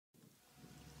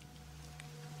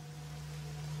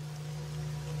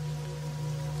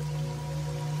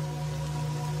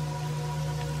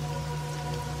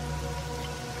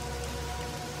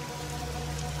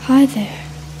Hi there,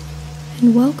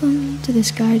 and welcome to this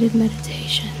guided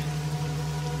meditation.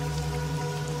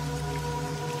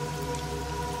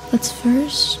 Let's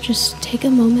first just take a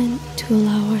moment to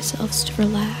allow ourselves to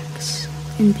relax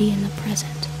and be in the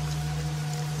present.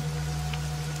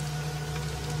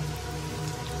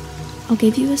 I'll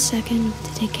give you a second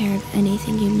to take care of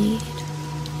anything you need.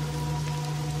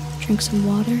 Drink some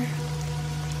water,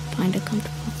 find a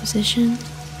comfortable position,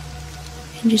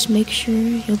 and just make sure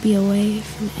you'll be away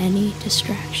from any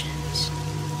distractions.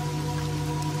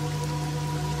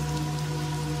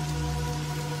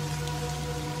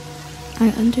 I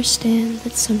understand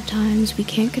that sometimes we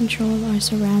can't control our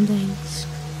surroundings,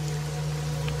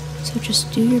 so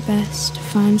just do your best to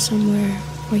find somewhere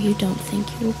where you don't think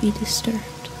you will be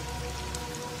disturbed.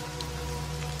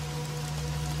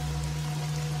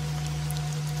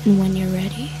 And when you're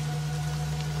ready,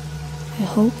 I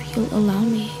hope you'll allow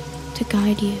me to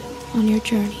guide you on your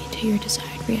journey to your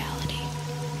desired reality.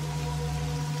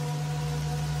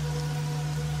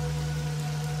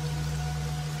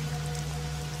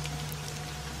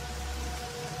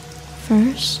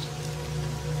 First,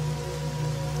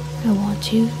 I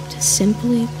want you to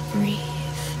simply breathe.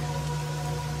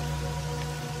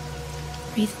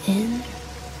 Breathe in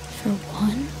for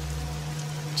 1,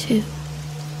 2,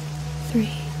 3,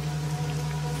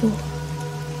 4,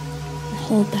 and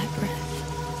hold that breath.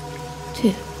 2,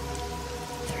 3,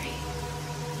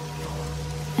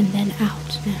 4, and then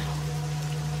out now.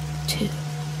 2,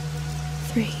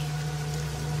 3,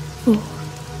 4,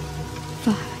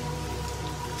 5,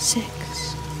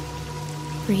 6.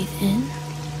 Breathe in.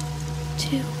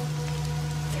 2,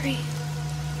 3,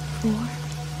 4.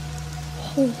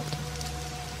 Hold.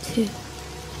 2,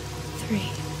 3,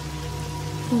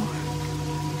 4,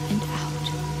 and out.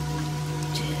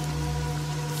 2,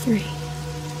 3,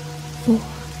 4,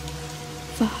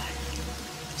 5,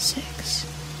 6.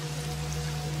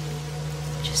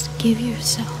 Just give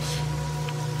yourself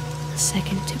a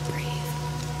second to breathe.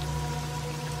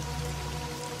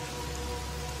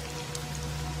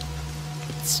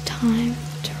 It's time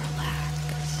to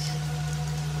relax.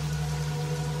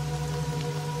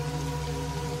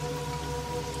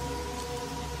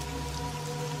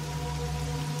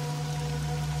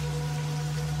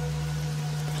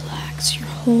 Relax your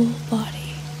whole body.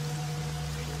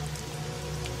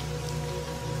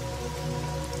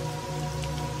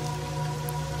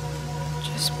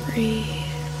 Just breathe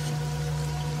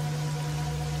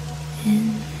in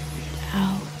and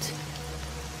out.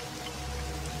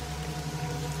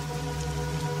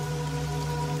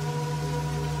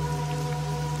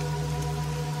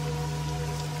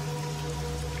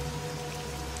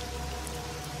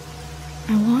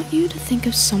 I want you to think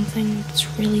of something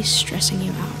that's really stressing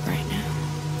you out right now.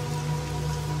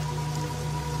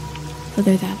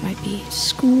 Whether that might be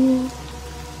school,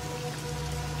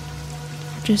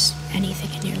 just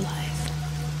anything in your life.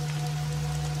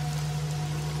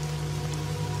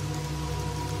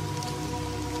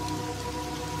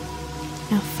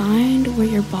 Now find where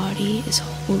your body is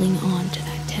holding on to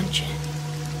that tension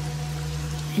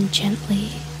and gently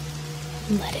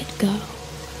let it go.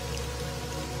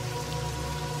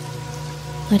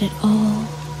 Let it all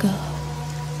go.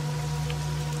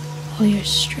 All your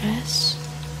stress,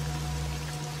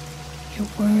 your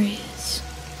worries,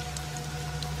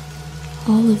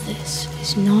 all of this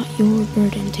is not your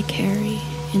burden to carry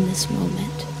in this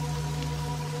moment.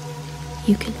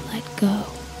 You can let go.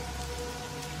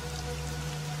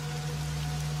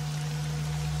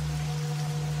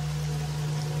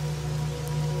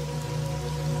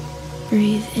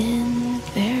 Breathe in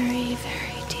very,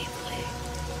 very deeply.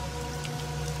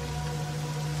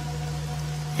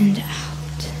 And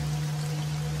out.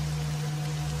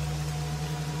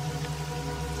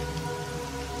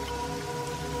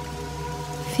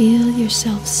 Feel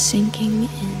yourself sinking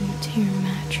into your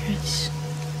mattress.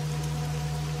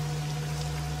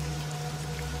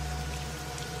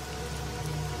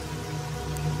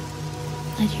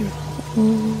 Let your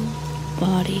whole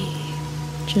body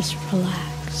just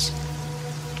relax.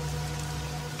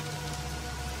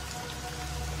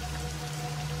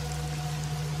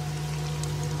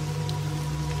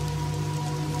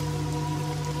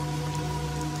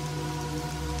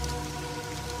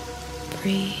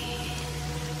 Breathe.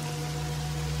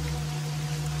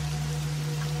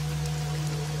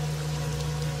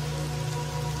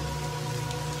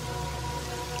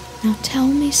 Now tell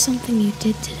me something you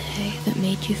did today that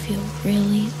made you feel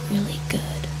really, really good.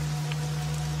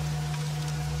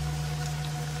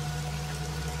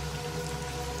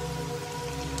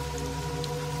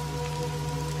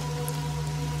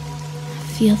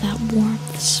 Feel that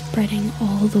warmth spreading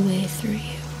all the way through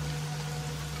you.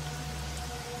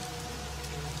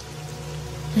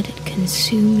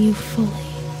 consume you fully.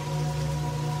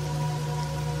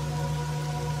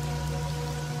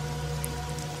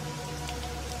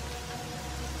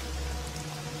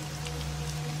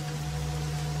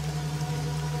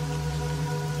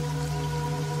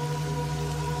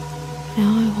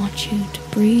 Now I want you to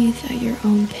breathe at your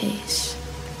own pace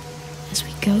as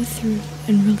we go through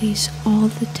and release all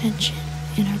the tension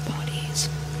in our bodies.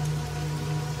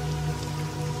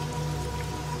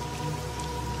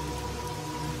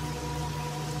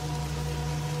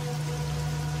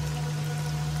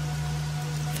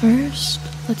 First,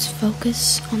 let's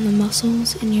focus on the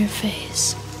muscles in your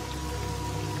face.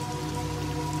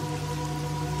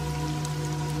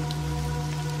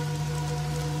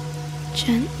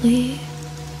 Gently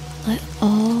let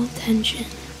all tension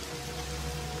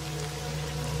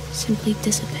simply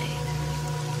dissipate.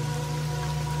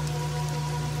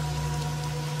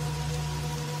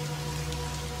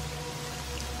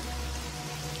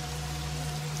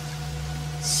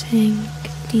 Sink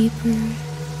deeper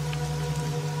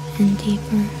and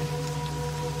deeper.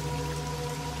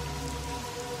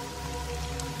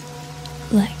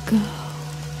 Let go.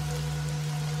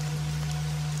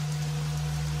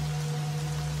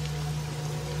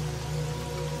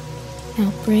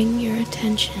 Now bring your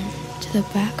attention to the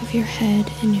back of your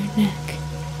head and your neck.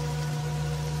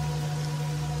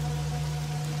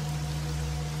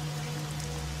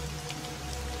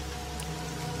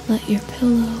 Let your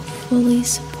pillow fully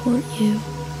support you.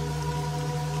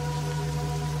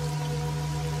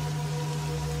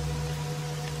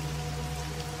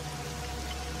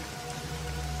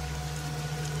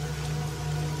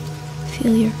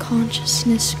 Feel your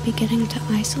consciousness beginning to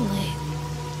isolate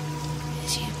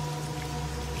as you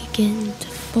begin to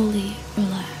fully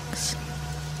relax.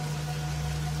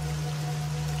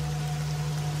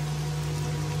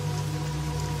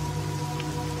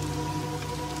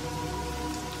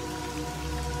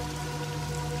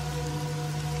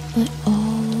 Let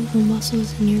all the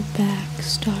muscles in your back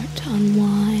start to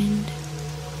unwind.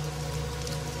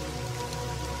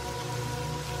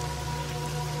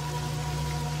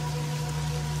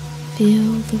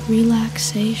 Feel the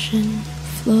relaxation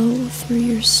flow through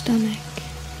your stomach,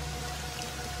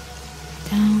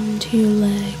 down to your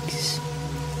legs,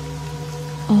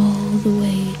 all the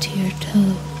way to your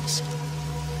toes.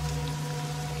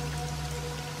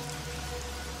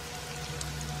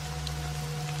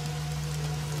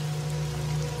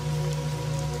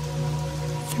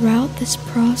 Throughout this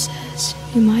process,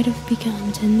 you might have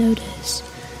begun to notice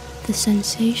the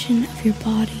sensation of your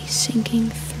body sinking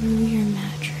through your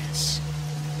mattress.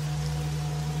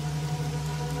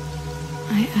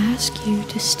 I ask you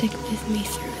to stick with me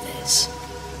through this.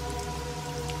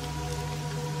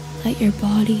 Let your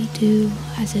body do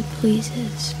as it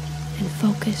pleases and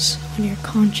focus on your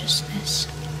consciousness.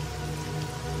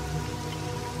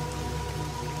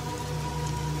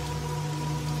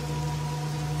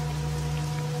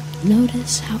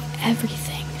 Notice how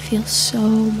everything feels so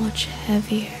much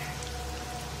heavier,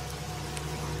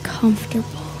 more comfortable.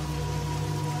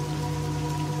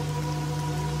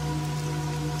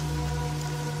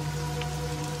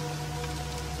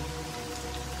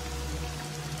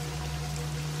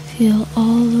 Feel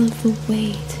all of the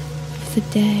weight of the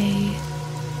day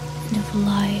and of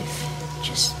life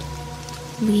just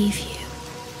leave you.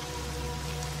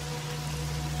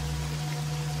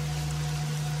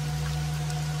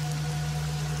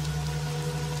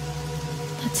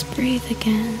 Let's breathe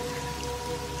again.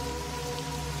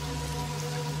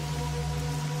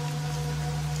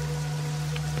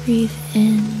 Breathe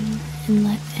in and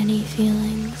let any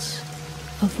feelings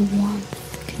of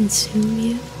warmth consume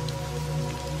you.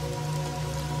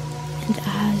 And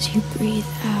as you breathe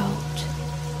out,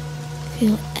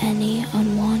 feel any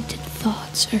unwanted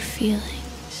thoughts or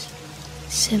feelings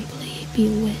simply be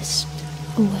whisked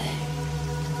away.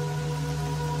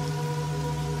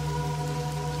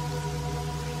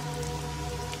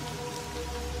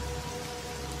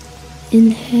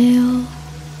 Inhale,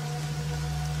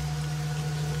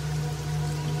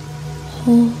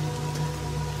 hold,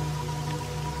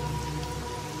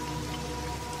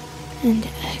 and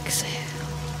exhale.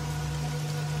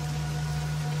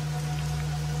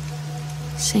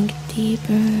 Sink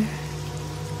deeper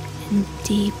and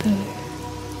deeper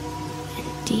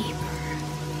and deeper.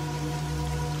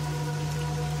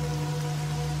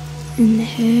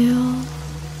 Inhale,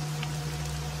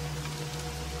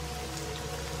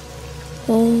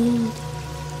 hold,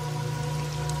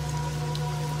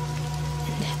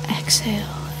 and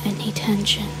exhale any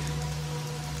tension.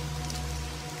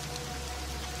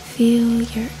 Feel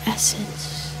your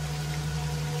essence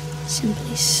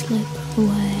simply slip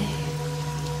away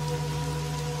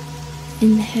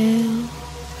Inhale,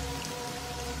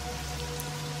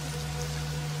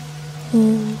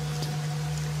 hold,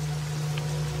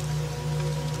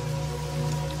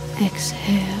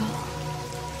 exhale,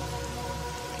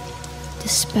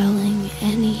 dispelling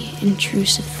any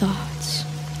intrusive thoughts.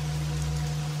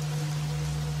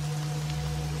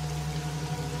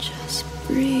 Just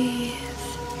breathe.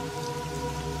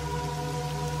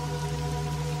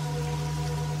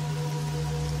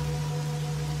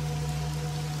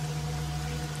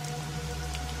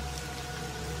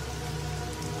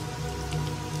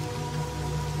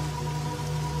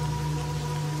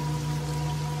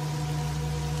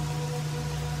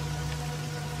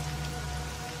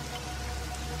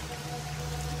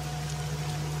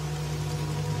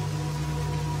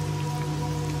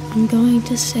 I'm going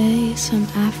to say some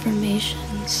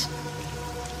affirmations,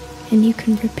 and you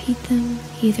can repeat them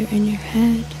either in your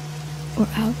head or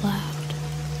out loud,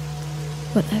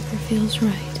 whatever feels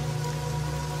right.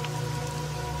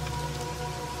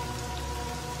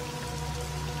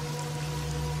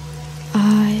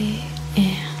 I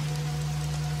am.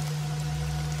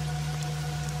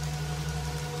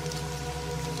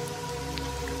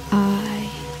 I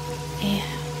am.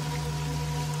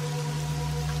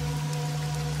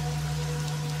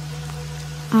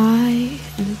 I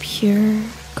am pure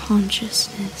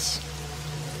consciousness.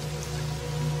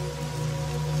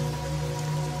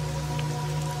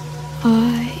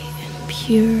 I am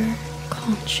pure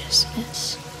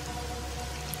consciousness.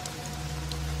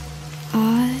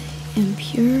 I am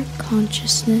pure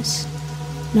consciousness,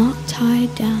 not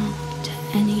tied down to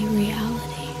any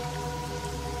reality.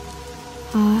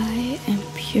 I am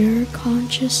pure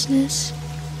consciousness,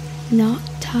 not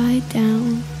tied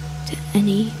down to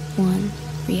any one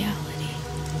reality.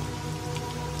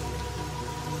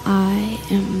 I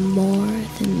am more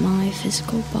than my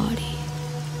physical body.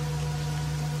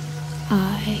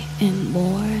 I am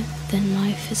more than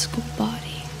my physical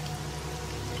body.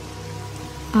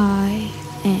 I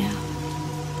am.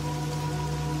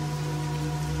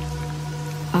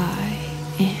 I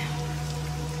am.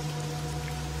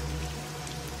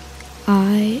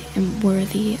 I am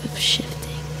worthy of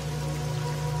shifting.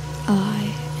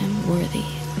 I am worthy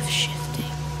of shifting.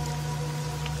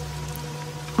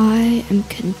 I am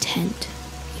content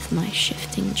with my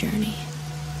shifting journey.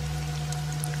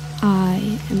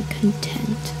 I am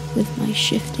content with my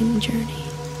shifting journey.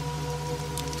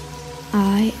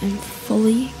 I am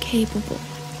fully capable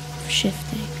of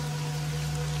shifting.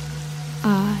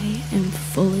 I am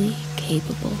fully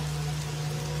capable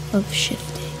of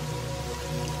shifting.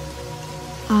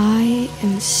 I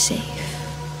am safe.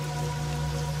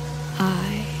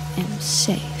 I am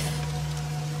safe.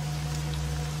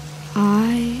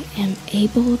 I am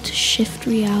able to shift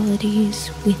realities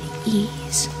with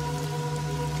ease.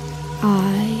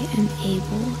 I am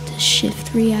able to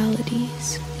shift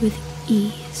realities with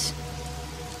ease.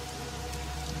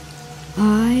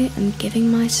 I am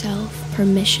giving myself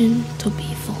permission to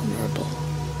be vulnerable.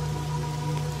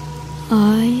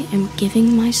 I am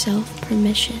giving myself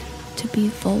permission to be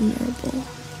vulnerable.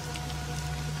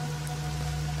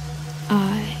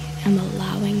 I am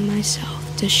allowing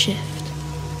myself to shift.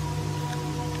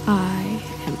 I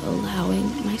am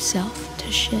allowing myself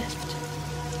to shift.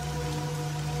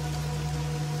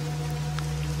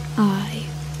 I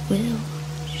will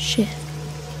shift.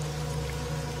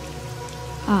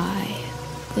 I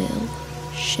will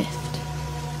shift.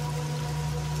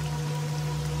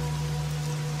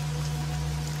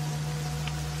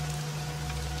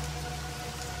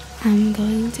 I'm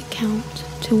going to count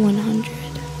to 100.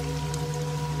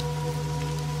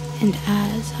 And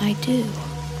as I do,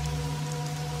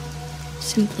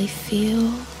 simply feel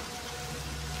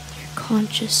your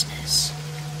consciousness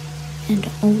and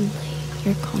only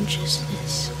your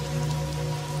consciousness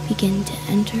begin to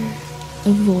enter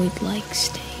a void-like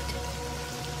state.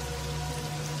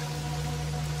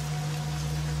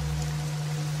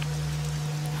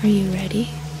 Are you ready?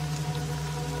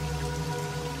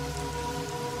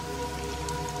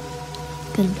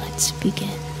 Then let's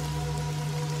begin.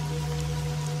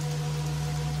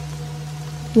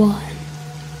 1,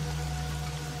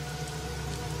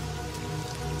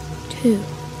 2,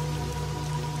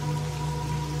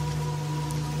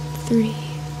 3,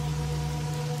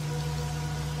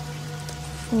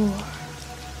 4,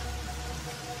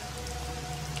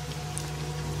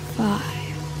 5,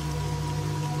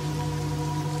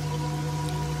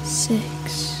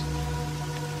 6,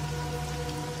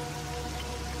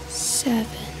 7,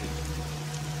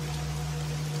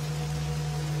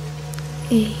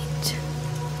 8,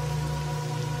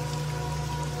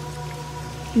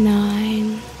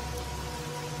 9,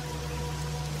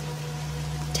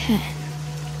 10.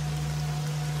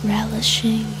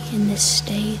 relishing in this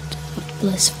state of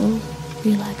blissful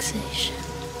relaxation.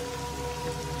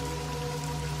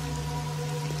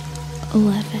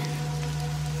 11,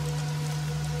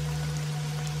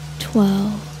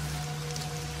 12,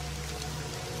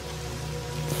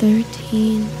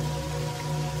 13,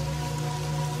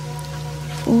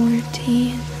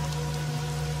 14,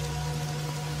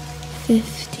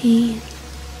 15,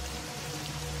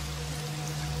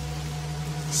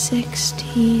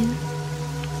 16,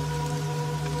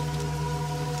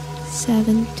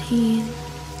 17,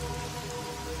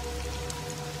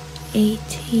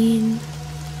 18,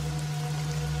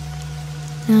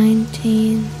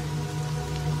 19,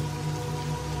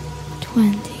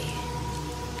 20.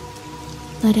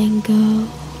 Letting go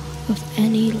of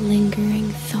any lingering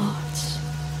thoughts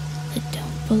that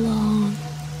don't belong.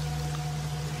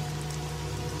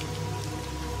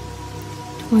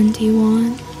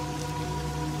 21,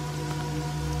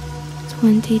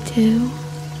 22,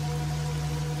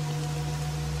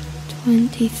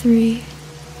 23,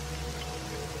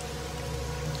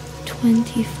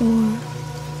 24,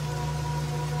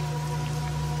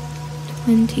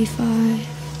 25,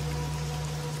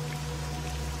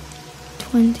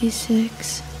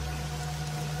 26,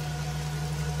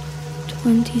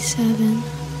 27,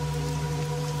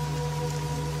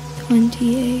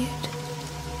 28,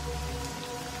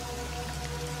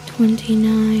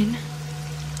 29,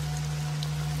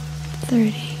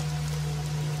 30.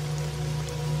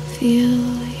 Feel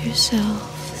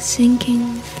yourself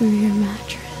sinking through your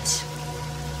mattress,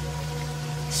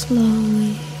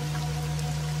 slowly,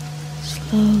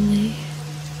 slowly.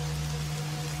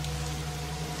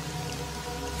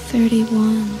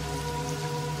 31,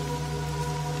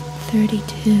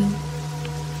 32,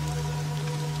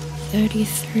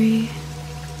 33,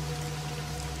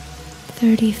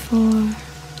 34,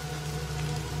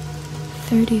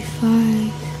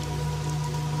 35,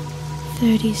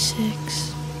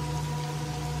 36,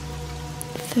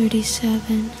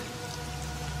 37,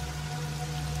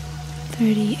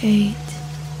 38,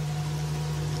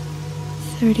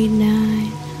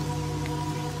 39,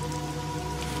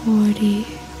 40.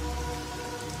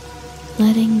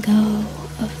 Letting go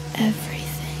of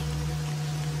everything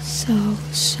so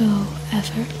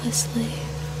effortlessly.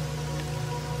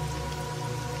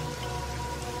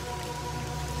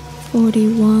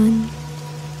 41,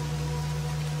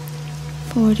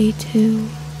 42,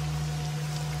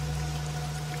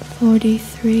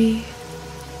 43,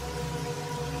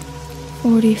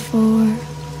 44,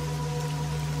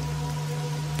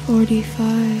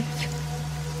 45,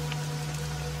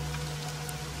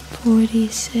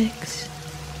 46,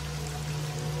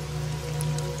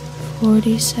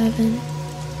 47,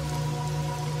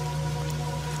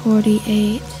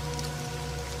 48,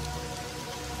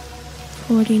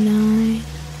 49,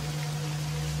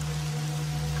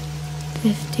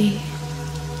 50,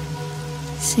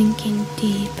 sinking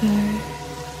deeper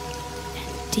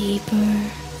and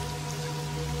deeper.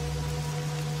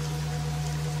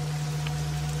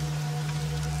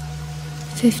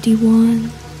 51,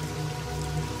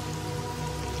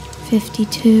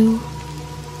 52,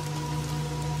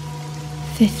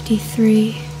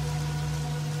 53,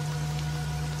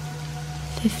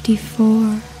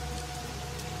 54,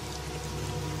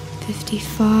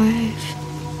 55,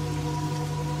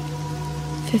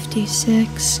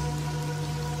 56,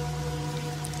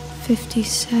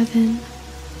 57,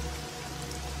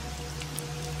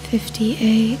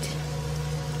 58,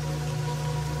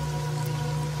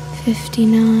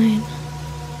 59,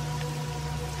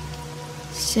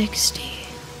 60.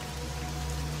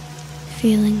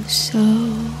 Feeling so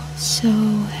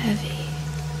heavy,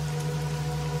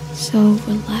 so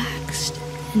relaxed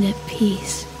and at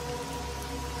peace.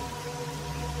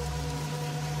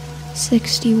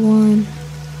 61,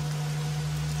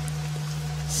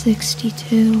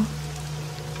 62,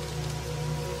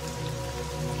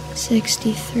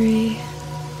 63,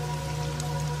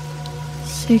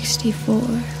 64,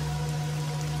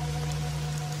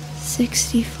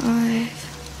 65,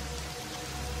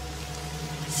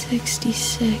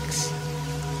 66,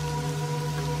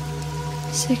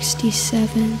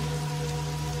 67,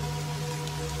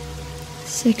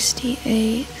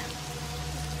 68,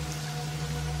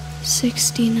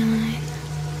 69,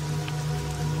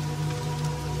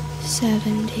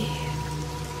 70.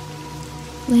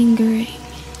 Lingering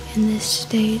in this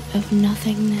state of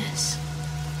nothingness.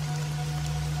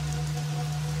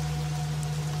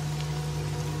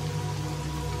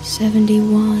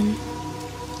 71,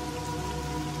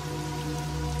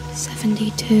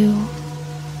 72,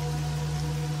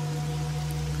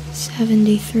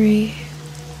 73,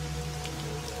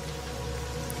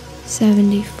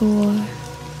 74,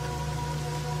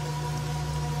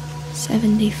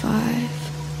 75,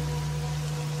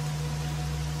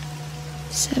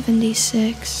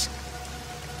 76,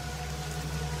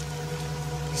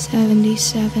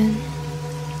 77,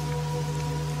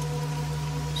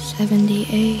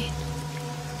 78,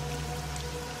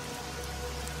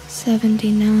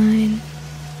 79,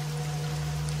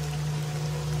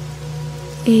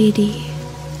 80.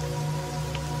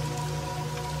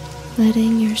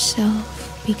 Letting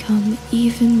yourself become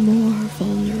even more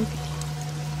vulnerable,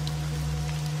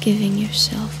 giving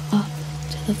yourself up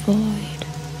to the void.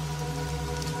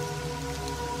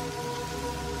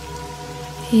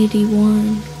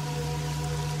 81,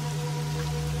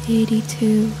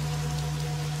 82,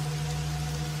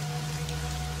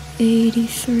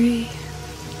 83,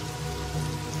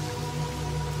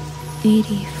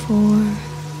 84,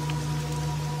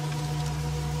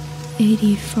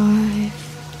 85,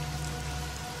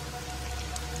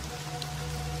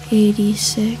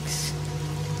 86,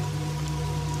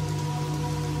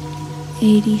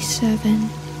 87,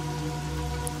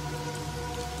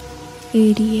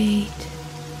 88,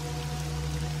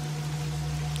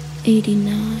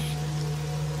 89,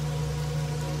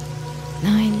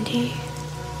 90.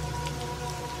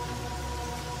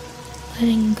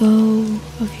 Letting go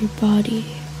of your body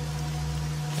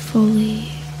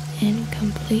fully and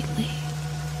completely.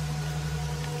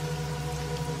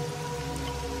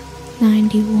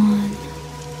 91,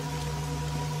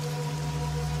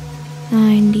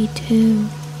 92,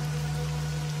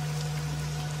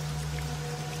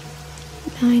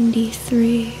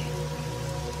 93,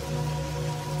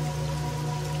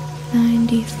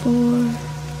 94,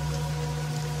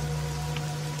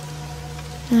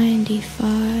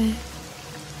 95,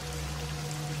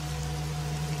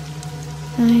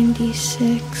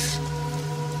 96,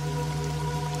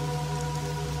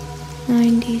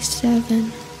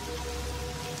 97,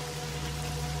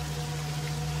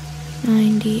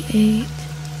 98,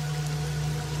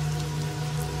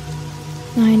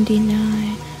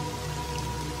 99,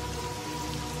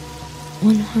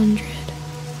 100.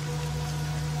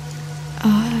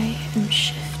 I am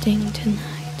shifting tonight.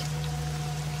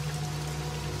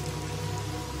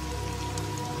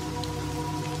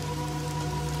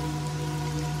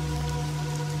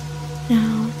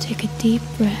 Now take a deep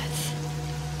breath,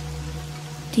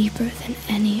 deeper than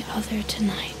any other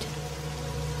tonight.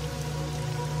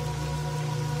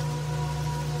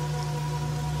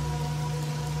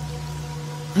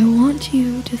 I want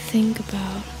you to think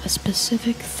about a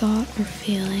specific thought or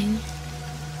feeling,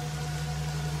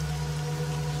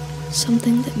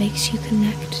 something that makes you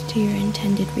connect to your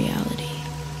intended reality.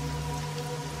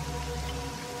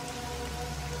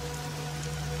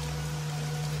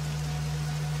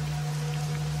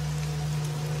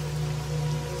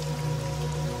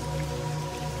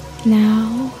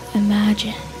 Now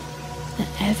imagine that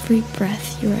every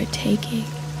breath you are taking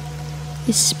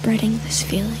is spreading this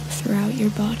feeling throughout your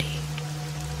body.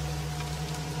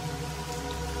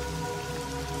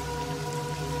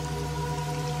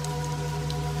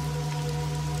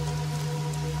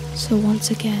 So once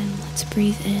again, let's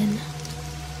breathe in,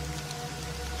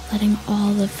 letting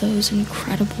all of those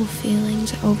incredible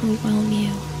feelings overwhelm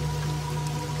you.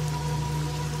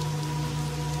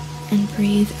 And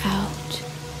breathe out,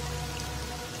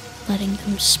 letting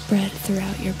them spread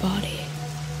throughout your body.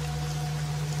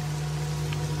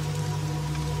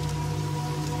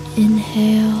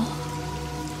 Inhale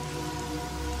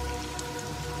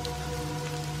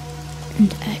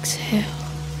and exhale.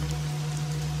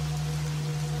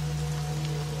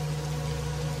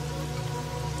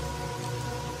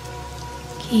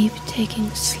 Keep taking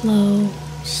slow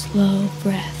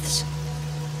breaths.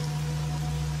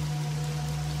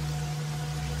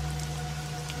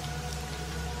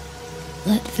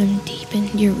 Let them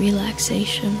deepen your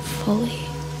relaxation fully.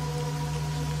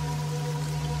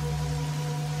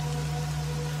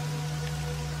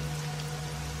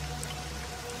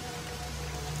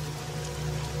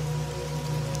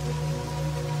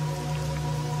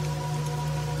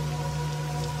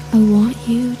 I want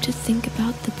you to think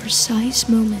about the precise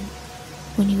moment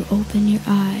when you open your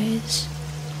eyes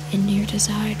in your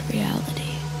desired reality.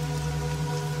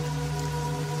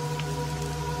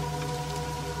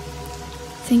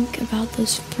 Think about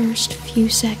those first few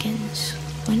seconds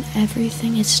when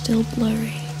everything is still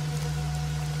blurry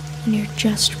and you're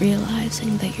just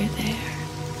realizing that you're there.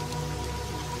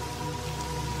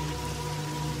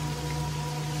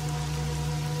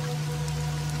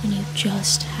 When you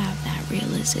just have that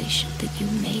realization that you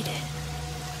made it.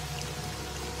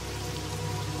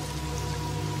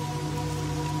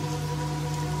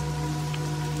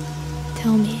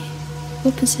 Tell me,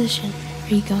 what position are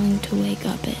you going to wake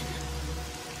up in?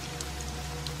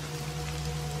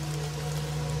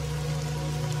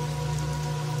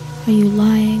 Are you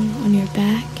lying on your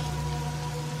back?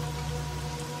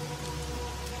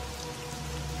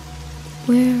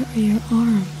 Where are your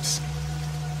arms?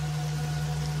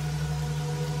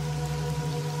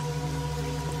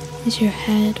 Is your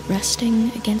head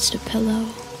resting against a pillow,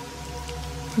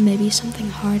 or maybe something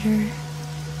harder?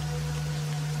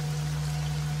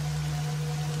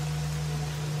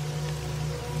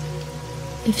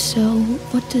 If so,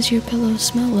 what does your pillow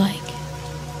smell like?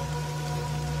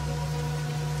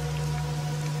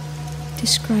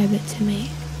 Describe it to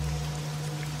me.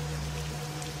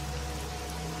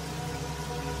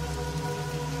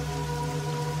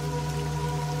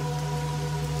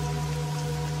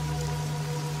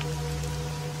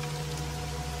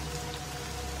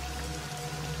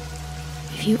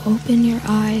 If you open your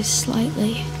eyes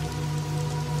slightly,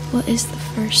 what is the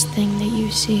first thing that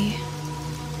you see?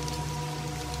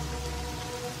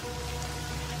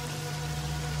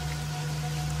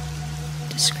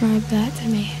 Describe that to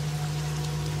me.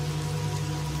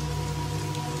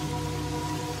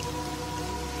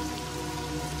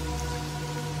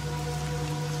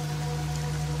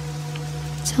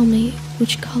 Tell me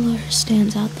which color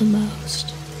stands out the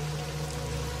most.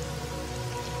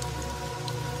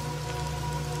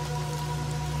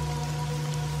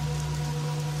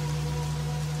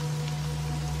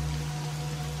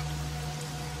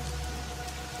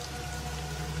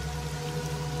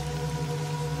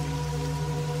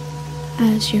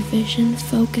 As your vision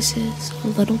focuses a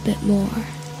little bit more,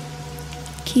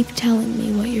 keep telling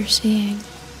me what you're seeing.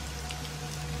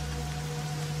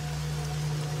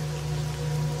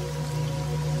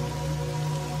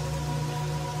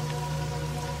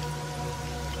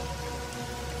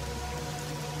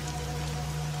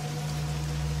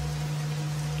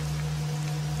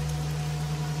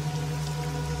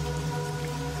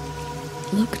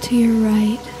 Look to your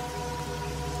right.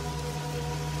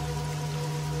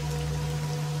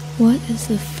 What is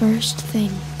the first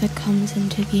thing that comes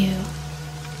into view?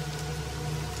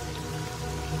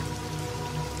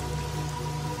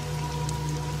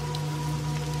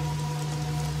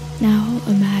 Now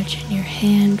imagine your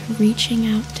hand reaching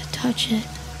out to touch it.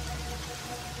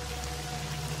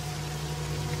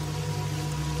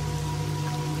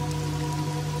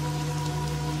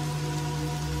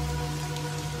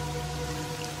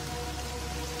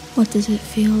 What does it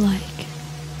feel like?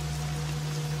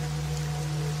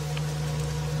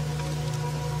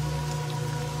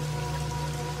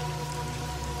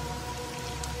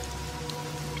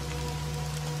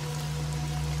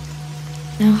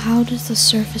 Now, how does the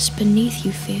surface beneath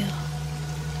you feel?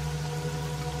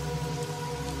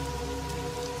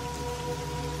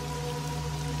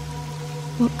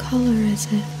 What color is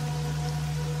it?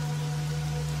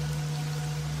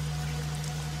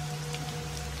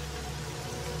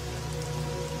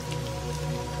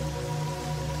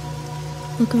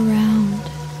 Look around.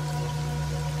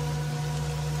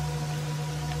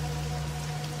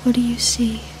 What do you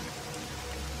see?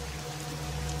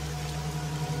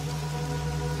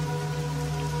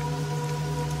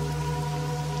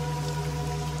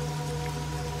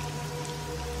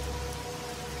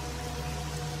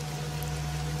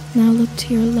 Now look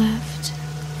to your left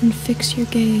and fix your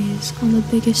gaze on the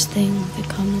biggest thing that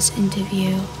comes into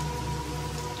view.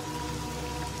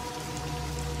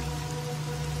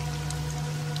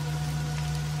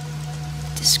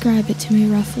 Describe it to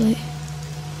me roughly.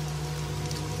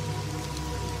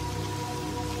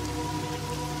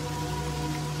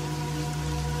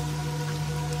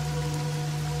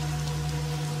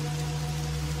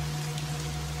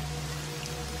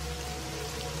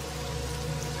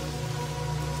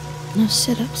 Now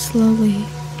sit up slowly,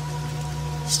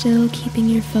 still keeping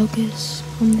your focus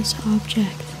on this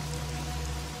object.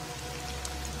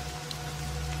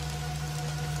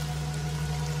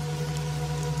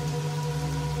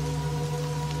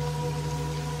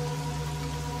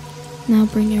 Now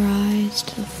bring your eyes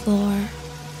to the floor.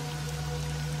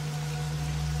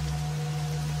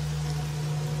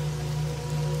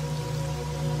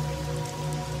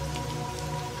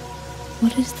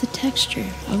 What is the texture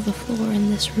of the floor in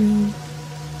this room?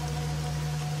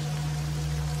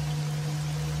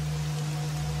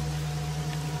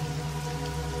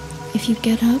 If you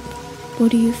get up,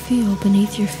 what do you feel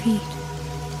beneath your feet?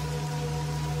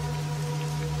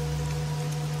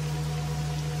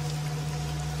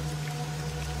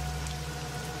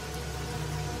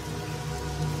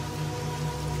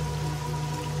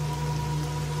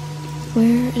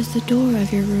 Where is the door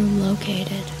of your room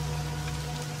located?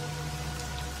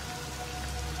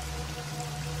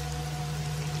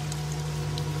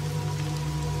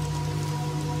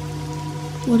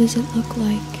 What does it look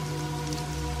like?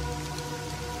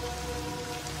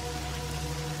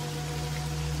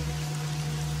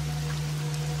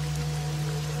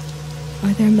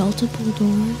 there multiple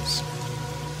doors?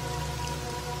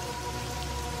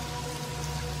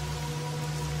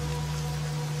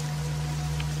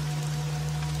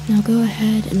 Now go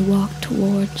ahead and walk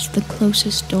towards the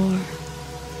closest door.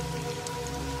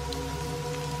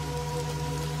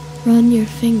 Run your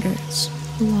fingers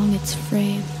along its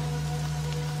frame.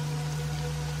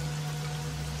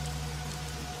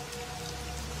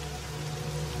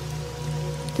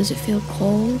 Does it feel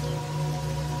cold?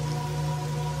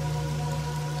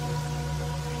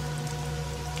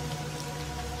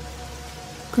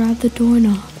 Grab the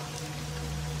doorknob.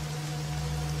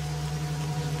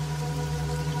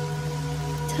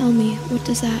 Tell me, what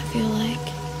does that feel like?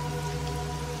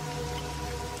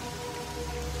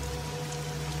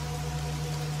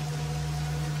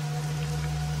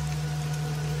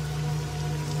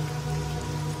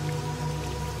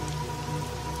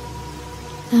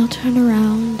 Now turn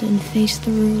around and face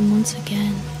the room once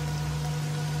again.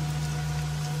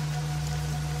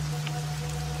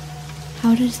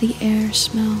 How does the air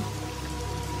smell?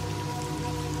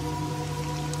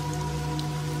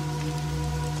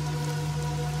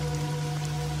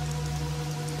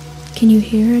 Can you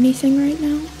hear anything right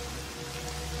now?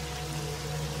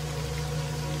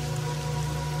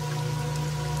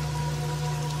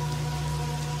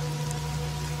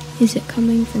 Is it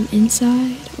coming from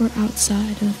inside or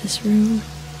outside of this room?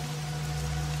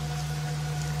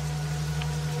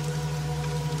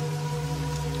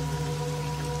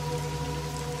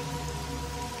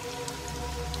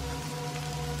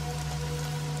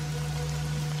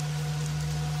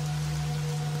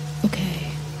 Okay.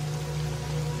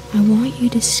 I want you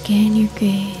to scan your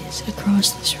gaze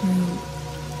across this room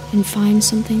and find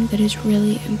something that is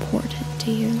really important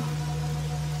to you.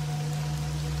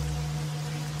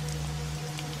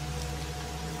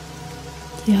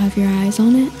 Do you have your eyes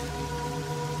on it?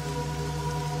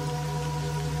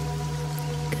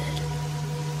 Good.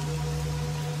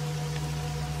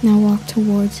 Now walk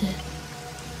towards it.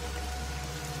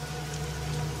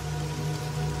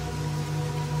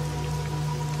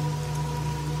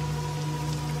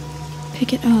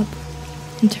 Pick it up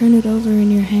and turn it over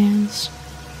in your hands.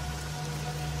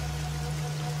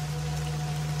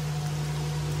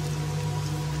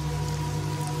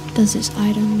 Does this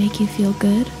item make you feel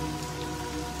good?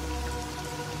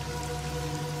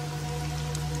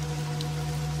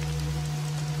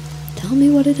 Tell me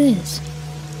what it is.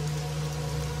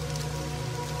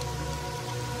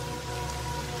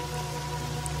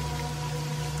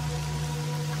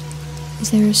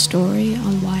 Is there a story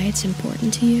on why it's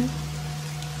important to you?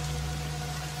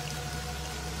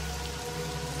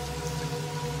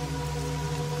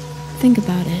 Think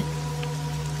about it.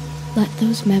 Let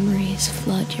those memories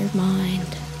flood your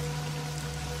mind.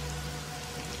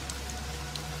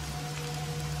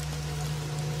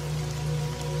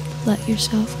 Let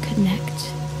yourself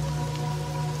connect.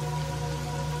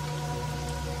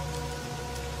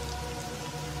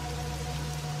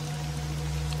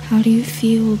 How do you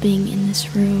feel being in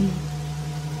this room?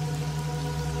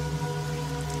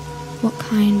 What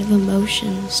kind of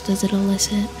emotions does it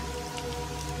elicit?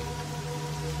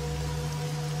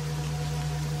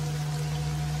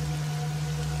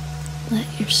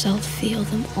 Let yourself feel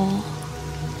them all.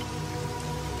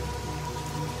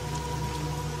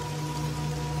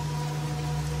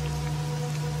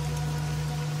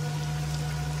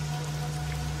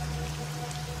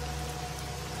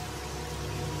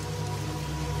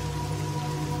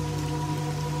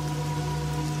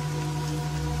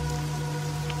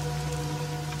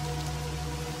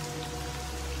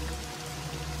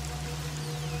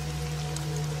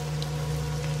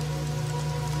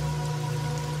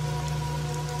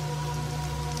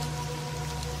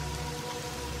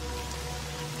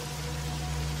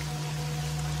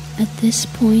 At this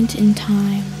point in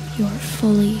time, you are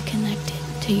fully connected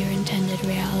to your intended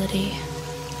reality.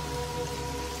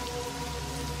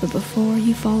 But before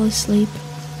you fall asleep,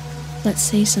 let's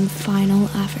say some final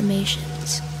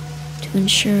affirmations to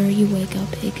ensure you wake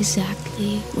up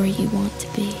exactly where you want to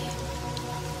be.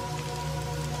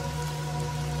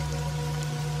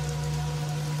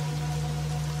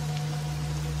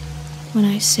 When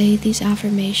I say these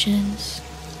affirmations,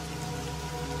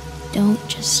 don't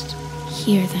just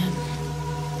hear them.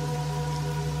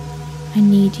 I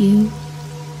need you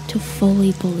to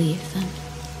fully believe them.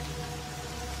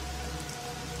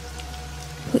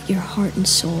 Put your heart and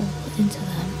soul into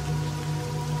them.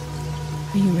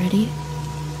 Are you ready?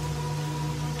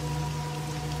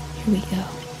 Here we go.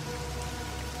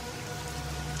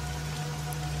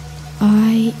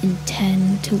 I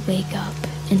intend to wake up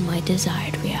in my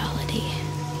desired reality.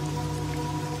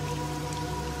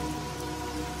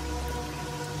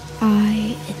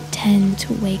 I intend intend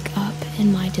to wake up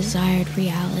in my desired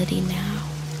reality now.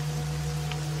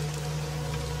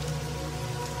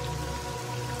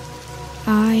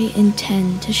 I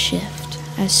intend to shift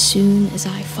as soon as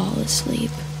I fall asleep.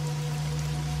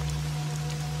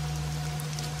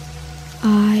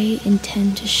 I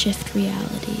intend to shift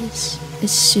realities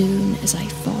as soon as I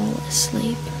fall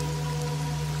asleep.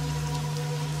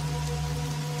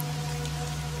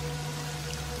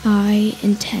 I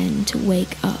intend to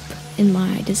wake up in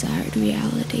my desired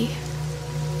reality.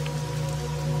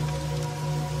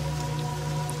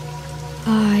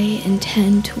 I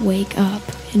intend to wake up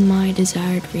in my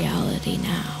desired reality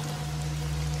now.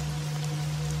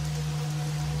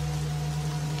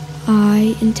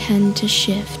 I intend to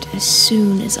shift as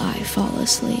soon as I fall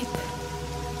asleep.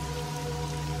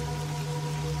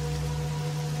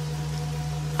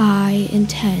 I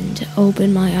intend to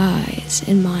open my eyes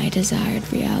in my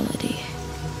desired reality.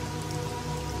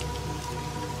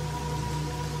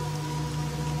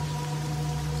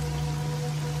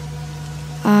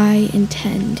 I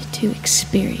intend to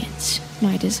experience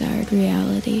my desired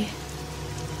reality.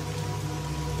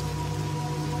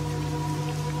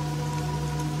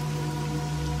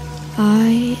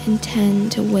 I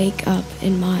intend to wake up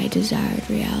in my desired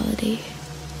reality.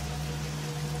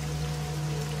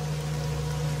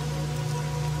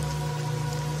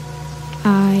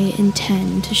 I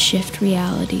intend to shift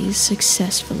realities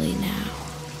successfully now.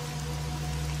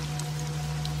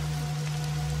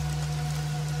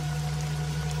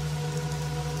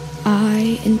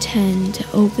 I intend to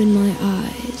open my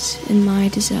eyes in my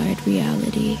desired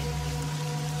reality.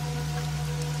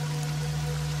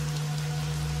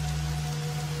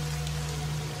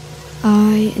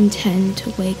 I intend to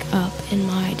wake up in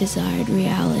my desired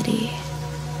reality.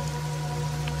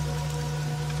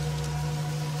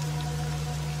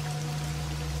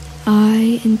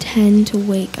 I intend to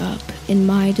wake up in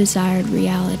my desired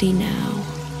reality now.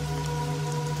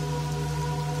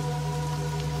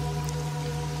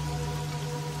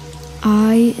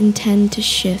 I intend to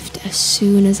shift as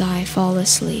soon as I fall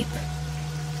asleep.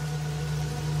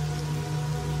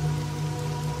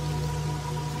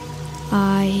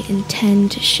 I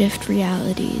intend to shift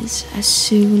realities as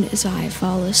soon as I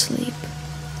fall asleep.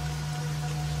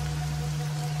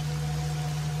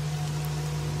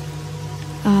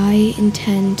 I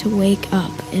intend to wake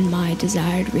up in my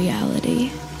desired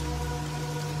reality.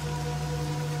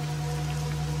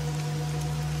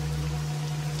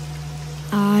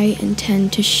 I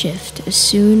intend to shift as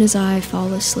soon as I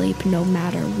fall asleep, no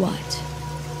matter what.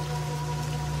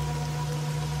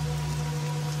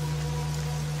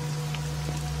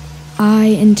 I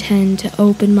intend to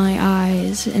open my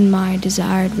eyes in my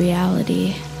desired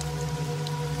reality.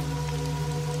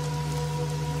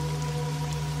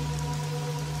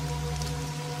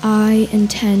 I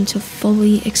intend to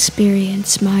fully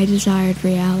experience my desired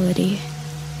reality.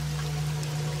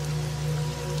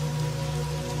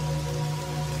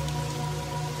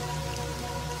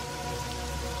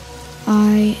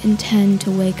 I intend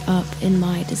to wake up in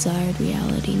my desired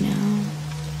reality now.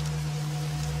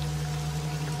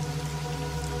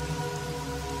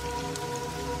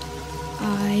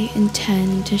 I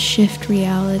intend to shift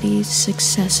realities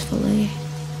successfully.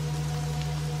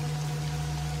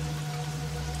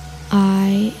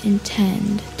 I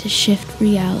intend to shift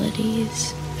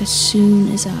realities as soon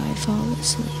as I fall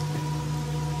asleep.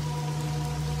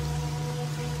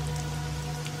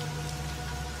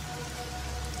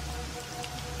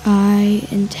 I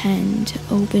intend to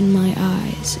open my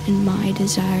eyes in my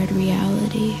desired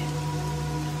reality.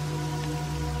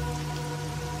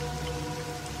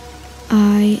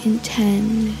 I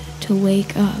intend to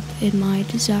wake up in my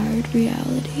desired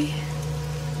reality.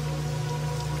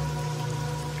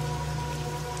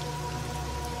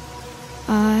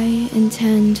 I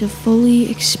intend to fully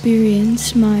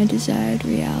experience my desired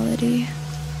reality.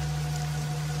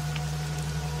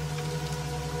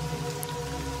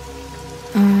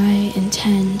 I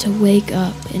intend to wake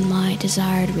up in my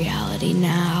desired reality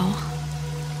now.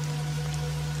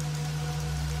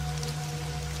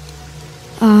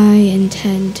 I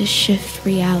intend to shift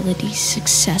reality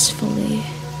successfully.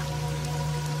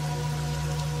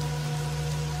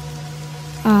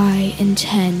 I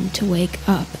intend to wake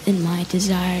up in my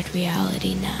desired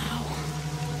reality now.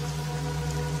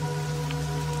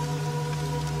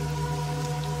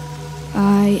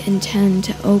 I intend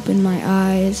to open my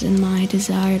eyes in my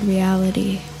desired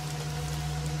reality.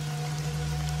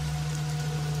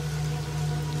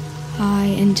 I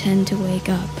intend to wake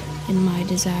up in my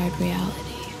desired reality.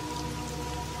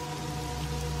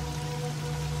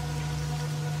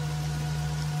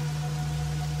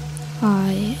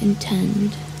 I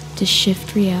intend to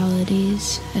shift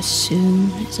realities as soon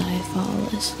as I fall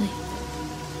asleep.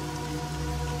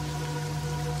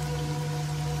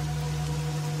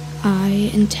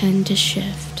 I intend to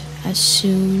shift as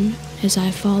soon as I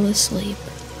fall asleep,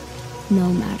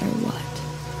 no matter what.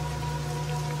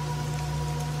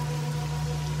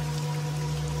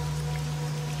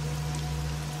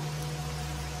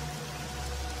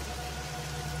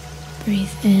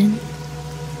 Breathe in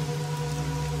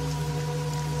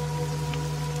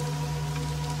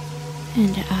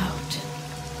and out.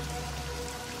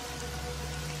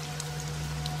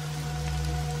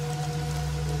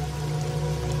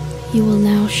 You will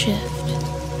now shift,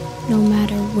 no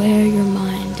matter where your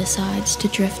mind decides to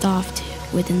drift off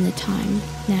to within the time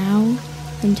now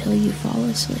until you fall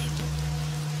asleep.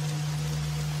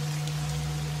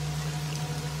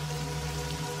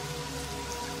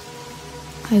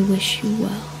 I wish you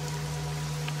well.